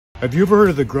Have you ever heard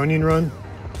of the grunion run?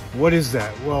 What is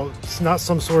that? Well, it's not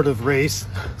some sort of race.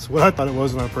 It's what I thought it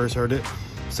was when I first heard it.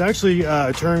 It's actually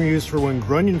a term used for when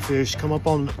grunion fish come up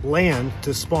on land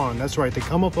to spawn. That's right, they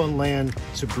come up on land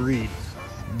to breed.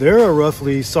 They're a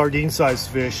roughly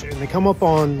sardine-sized fish, and they come up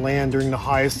on land during the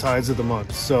highest tides of the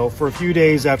month. So for a few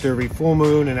days after every full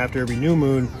moon and after every new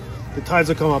moon, the tides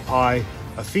will come up high.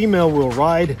 A female will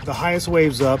ride the highest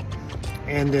waves up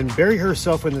and then bury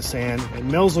herself in the sand,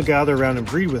 and males will gather around and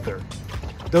breed with her.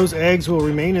 Those eggs will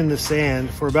remain in the sand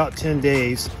for about 10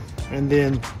 days, and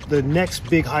then the next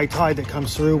big high tide that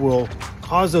comes through will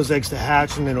cause those eggs to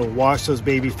hatch, and then it'll wash those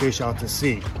baby fish out to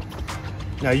sea.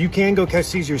 Now you can go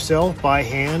catch these yourself by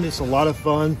hand. It's a lot of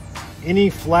fun. Any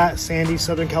flat, sandy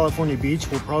Southern California beach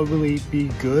will probably be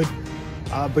good,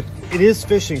 but it is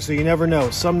fishing, so you never know.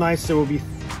 Some nights there will be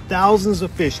thousands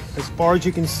of fish as far as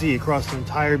you can see across the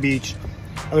entire beach.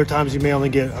 Other times you may only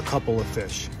get a couple of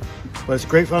fish. But it's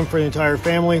great fun for the entire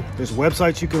family. There's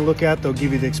websites you can look at. They'll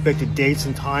give you the expected dates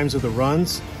and times of the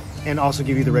runs and also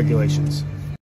give you the regulations.